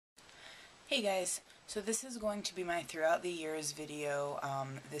Hey guys, so this is going to be my throughout the years video.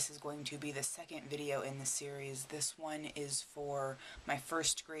 This is going to be the second video in the series. This one is for my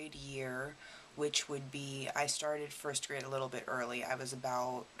first grade year, which would be, I started first grade a little bit early. I was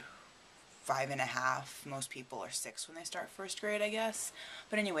about 5 and a half. Most people are 6 when they start first grade, I guess.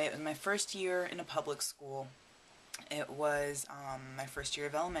 But anyway, it was my first year in a public school. It was my first year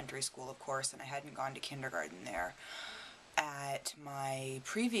of elementary school, of course, and I hadn't gone to kindergarten there. At my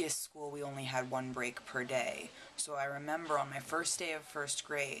previous school, we only had one break per day. So I remember on my first day of first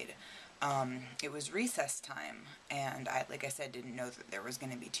grade, it was recess time, and like I said, didn't know that there was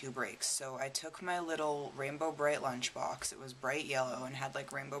going to be 2 breaks. So I took my little Rainbow Brite lunchbox. It was bright yellow and had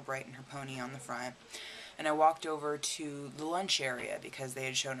like Rainbow Brite and her pony on the front. And I walked over to the lunch area because they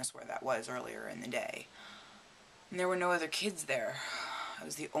had shown us where that was earlier in the day. And there were no other kids there. I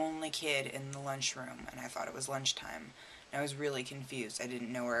was the only kid in the lunchroom, and I thought it was lunchtime. And I was really confused. I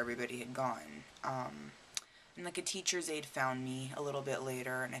didn't know where everybody had gone. And like a teacher's aide found me a little bit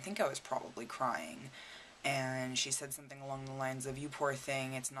later, and I think I was probably crying. And she said something along the lines of, "You poor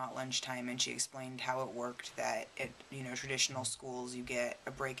thing, it's not lunchtime," and she explained how it worked, that at, traditional schools you get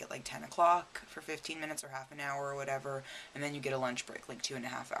a break at like 10 o'clock for 15 minutes or half an hour or whatever, and then you get a lunch break like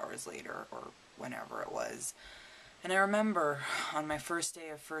 2.5 hours later or whenever it was. And I remember on my first day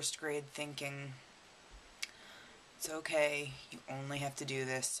of first grade thinking, it's okay, you only have to do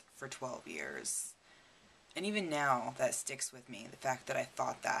this for 12 years. And even now, that sticks with me, the fact that I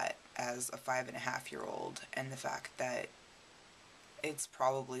thought that as a 5.5-year-old, and the fact that it's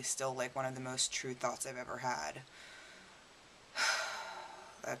probably still like one of the most true thoughts I've ever had.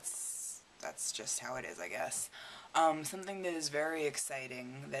 That's just how it is, I guess. Something that is very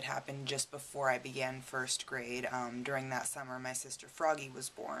exciting that happened just before I began first grade, during that summer, my sister Froggy was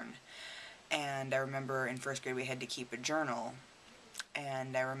born. And I remember in first grade we had to keep a journal.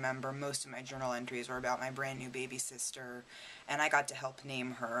 And I remember most of my journal entries were about my brand new baby sister, and I got to help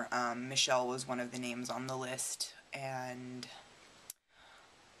name her. Michelle was one of the names on the list, and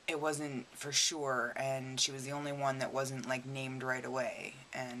it wasn't for sure, and she was the only one that wasn't like named right away.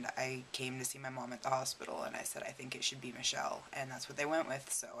 And I came to see my mom at the hospital, and I said I think it should be Michelle, and that's what they went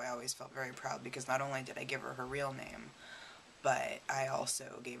with. So I always felt very proud because not only did I give her her real name, but I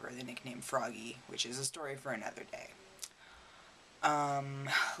also gave her the nickname Froggy, which is a story for another day.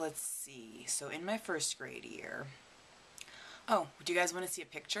 Let's see. So in my first grade year, oh, do you guys want to see a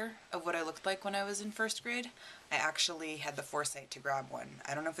picture of what I looked like when I was in first grade? I actually had the foresight to grab one.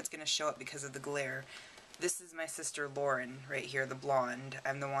 I don't know if it's going to show up because of the glare. This is my sister Lauren right here, the blonde.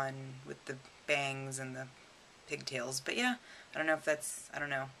 I'm the one with the bangs and the pigtails. But yeah, I don't know if that's, I don't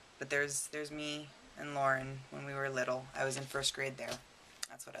know. But there's me and Lauren when we were little. I was in first grade there.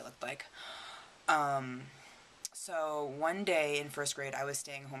 That's what I looked like. So one day in first grade, I was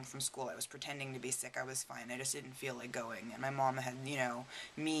staying home from school. I was pretending to be sick. I was fine. I just didn't feel like going. And my mom had,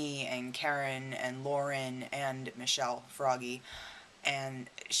 me and Karen and Lauren and Michelle, Froggy. And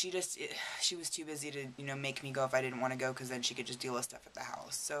she was too busy to, make me go if I didn't want to go, because then she could just deal with stuff at the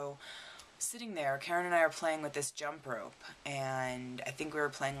house. So sitting there, Karen and I are playing with this jump rope. And I think we were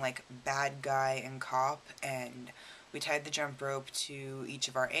playing like bad guy and cop, and we tied the jump rope to each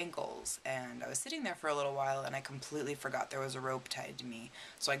of our ankles, and I was sitting there for a little while and I completely forgot there was a rope tied to me.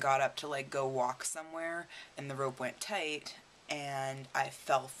 So I got up to like go walk somewhere, and the rope went tight, and I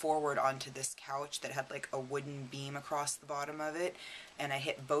fell forward onto this couch that had like a wooden beam across the bottom of it, and I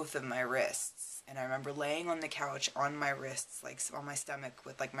hit both of my wrists. And I remember laying on the couch on my wrists, like on my stomach,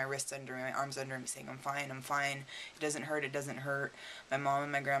 with like my wrists under me, my arms under me, saying, I'm fine, it doesn't hurt, it doesn't hurt. My mom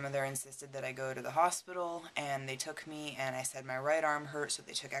and my grandmother insisted that I go to the hospital, and they took me, and I said my right arm hurt, so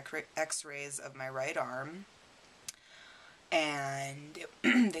they took x-rays of my right arm. And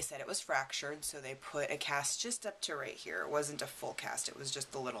they said it was fractured, so they put a cast just up to right here. It wasn't a full cast, it was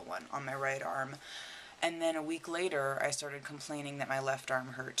just the little one on my right arm. And then a week later, I started complaining that my left arm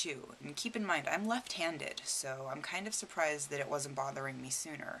hurt too. And keep in mind, I'm left-handed, so I'm kind of surprised that it wasn't bothering me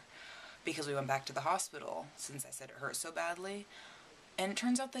sooner, because we went back to the hospital since I said it hurt so badly. And it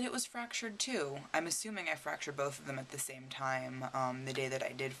turns out that it was fractured too. I'm assuming I fractured both of them at the same time, the day that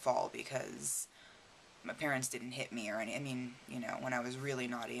I did fall, because my parents didn't hit me or any, I mean, when I was really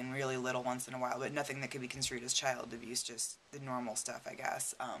naughty and really little once in a while, but nothing that could be construed as child abuse, just the normal stuff, I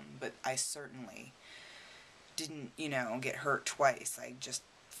guess. But I certainly didn't, get hurt twice. I just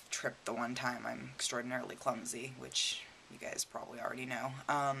tripped the one time. I'm extraordinarily clumsy, which you guys probably already know.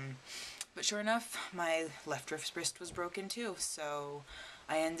 But sure enough, my left wrist was broken too, so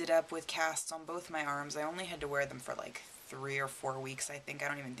I ended up with casts on both my arms. I only had to wear them for like 3 or 4 weeks, I think. I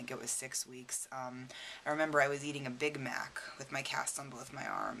don't even think it was 6 weeks. I remember I was eating a Big Mac with my casts on both my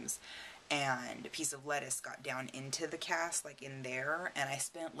arms, and a piece of lettuce got down into the cast, like in there, and I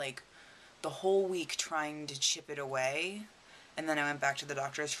spent like the whole week trying to chip it away. And then I went back to the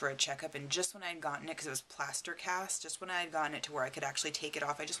doctor's for a checkup, and just when I had gotten it, because it was plaster cast, just when I had gotten it to where I could actually take it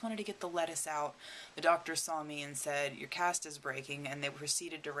off, I just wanted to get the lettuce out, the doctor saw me and said, "Your cast is breaking," and they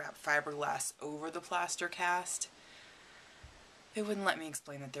proceeded to wrap fiberglass over the plaster cast. They wouldn't let me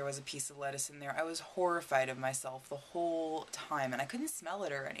explain that there was a piece of lettuce in there. I was horrified of myself the whole time, and I couldn't smell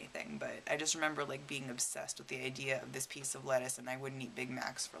it or anything, but I just remember like being obsessed with the idea of this piece of lettuce, and I wouldn't eat Big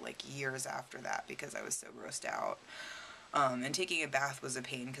Macs for like years after that because I was so grossed out. And taking a bath was a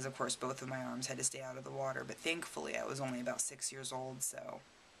pain because, of course, both of my arms had to stay out of the water, but thankfully I was only about 6 years old, so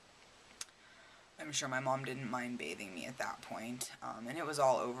I'm sure my mom didn't mind bathing me at that point, and it was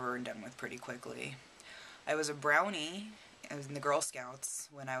all over and done with pretty quickly. I was a brownie. I was in the Girl Scouts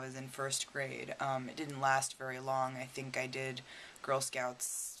when I was in first grade. It didn't last very long. I think I did Girl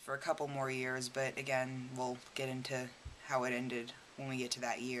Scouts for a couple more years, but again, we'll get into how it ended when we get to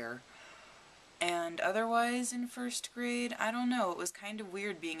that year. And otherwise, in first grade, I don't know, it was kind of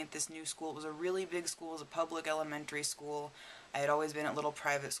weird being at this new school. It was a really big school, it was a public elementary school. I had always been at little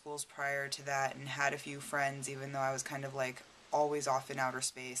private schools prior to that and had a few friends, even though I was kind of like always off in outer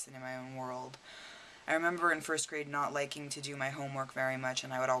space and in my own world. I remember in first grade not liking to do my homework very much,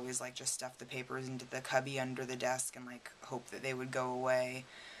 and I would always like just stuff the papers into the cubby under the desk and like hope that they would go away.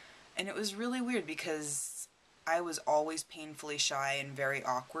 And it was really weird because I was always painfully shy and very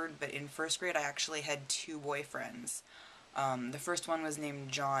awkward, but in first grade I actually had 2 boyfriends. The first one was named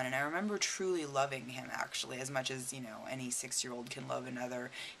John, and I remember truly loving him, actually, as much as, you know, any 6-year-old can love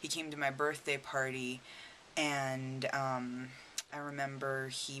another. He came to my birthday party, and I remember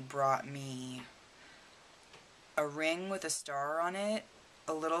he brought me a ring with a star on it,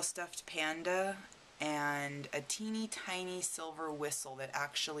 a little stuffed panda, and a teeny tiny silver whistle that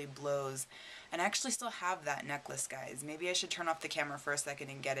actually blows. And I actually still have that necklace, guys. Maybe I should turn off the camera for a second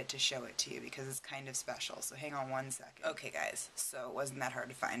and get it to show it to you because it's kind of special. So hang on one second. Okay, guys, so it wasn't that hard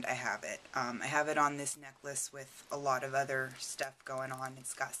to find. I have it. I have it on this necklace with a lot of other stuff going on.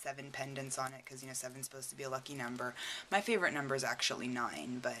 It's got 7 pendants on it because, you know, 7's supposed to be a lucky number. My favorite number is actually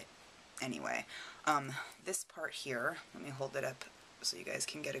 9, but anyway. This part here, let me hold it up so you guys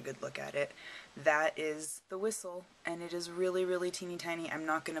can get a good look at it. That is the whistle, and it is really, really teeny tiny. I'm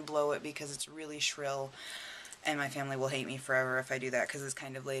not going to blow it because it's really shrill, and my family will hate me forever if I do that because it's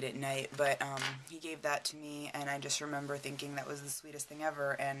kind of late at night, but he gave that to me, and I just remember thinking that was the sweetest thing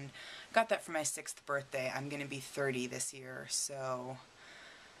ever, and got that for my 6th birthday. I'm going to be 30 this year, so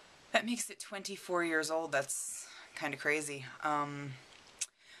that makes it 24 years old. That's kind of crazy.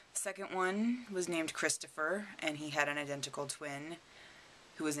 The second one was named Christopher, and he had an identical twin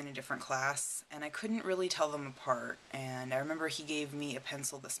who was in a different class, and I couldn't really tell them apart, and I remember he gave me a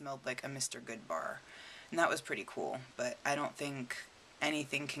pencil that smelled like a Mr. Goodbar, and that was pretty cool, but I don't think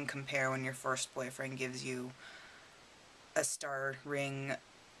anything can compare when your first boyfriend gives you a star ring,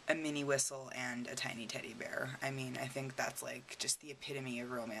 a mini whistle, and a tiny teddy bear. I mean, I think that's like just the epitome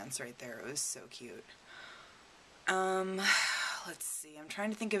of romance right there. It was so cute. Let's see, I'm trying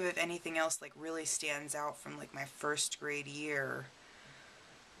to think of if anything else like really stands out from like my first grade year.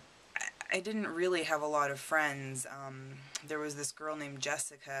 I didn't really have a lot of friends. There was this girl named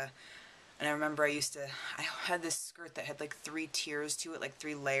Jessica, and I remember I had this skirt that had like 3 tiers to it, like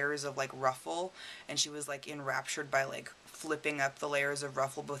 3 layers of like ruffle, and she was like enraptured by like flipping up the layers of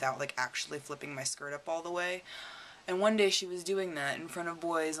ruffle without like actually flipping my skirt up all the way. And one day she was doing that in front of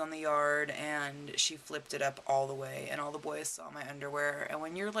boys on the yard, and she flipped it up all the way, and all the boys saw my underwear. And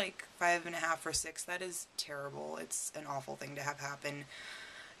when you're like 5.5 or 6, that is terrible. It's an awful thing to have happen.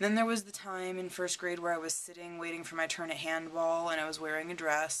 Then there was the time in first grade where I was sitting waiting for my turn at handball, and I was wearing a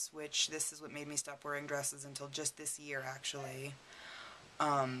dress, which this is what made me stop wearing dresses until just this year, actually.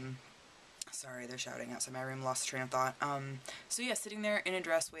 Sorry, they're shouting outside my room, lost the train of thought. So yeah, sitting there in a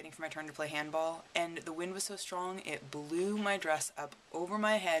dress waiting for my turn to play handball, and the wind was so strong it blew my dress up over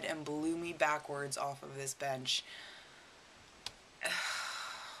my head and blew me backwards off of this bench.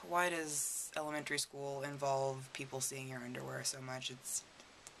 Why does elementary school involve people seeing your underwear so much? It's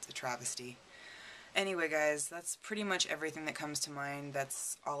a travesty. Anyway, guys, that's pretty much everything that comes to mind.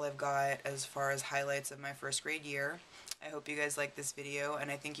 That's all I've got as far as highlights of my first grade year. I hope you guys like this video,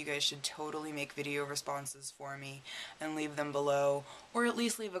 and I think you guys should totally make video responses for me and leave them below, or at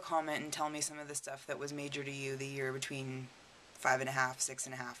least leave a comment and tell me some of the stuff that was major to you the year between 5.5,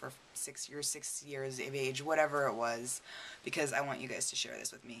 6.5, or 6 years of age, whatever it was, because I want you guys to share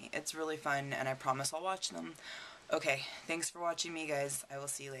this with me. It's really fun, and I promise I'll watch them. Okay, thanks for watching me, guys. I will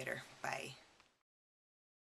see you later. Bye.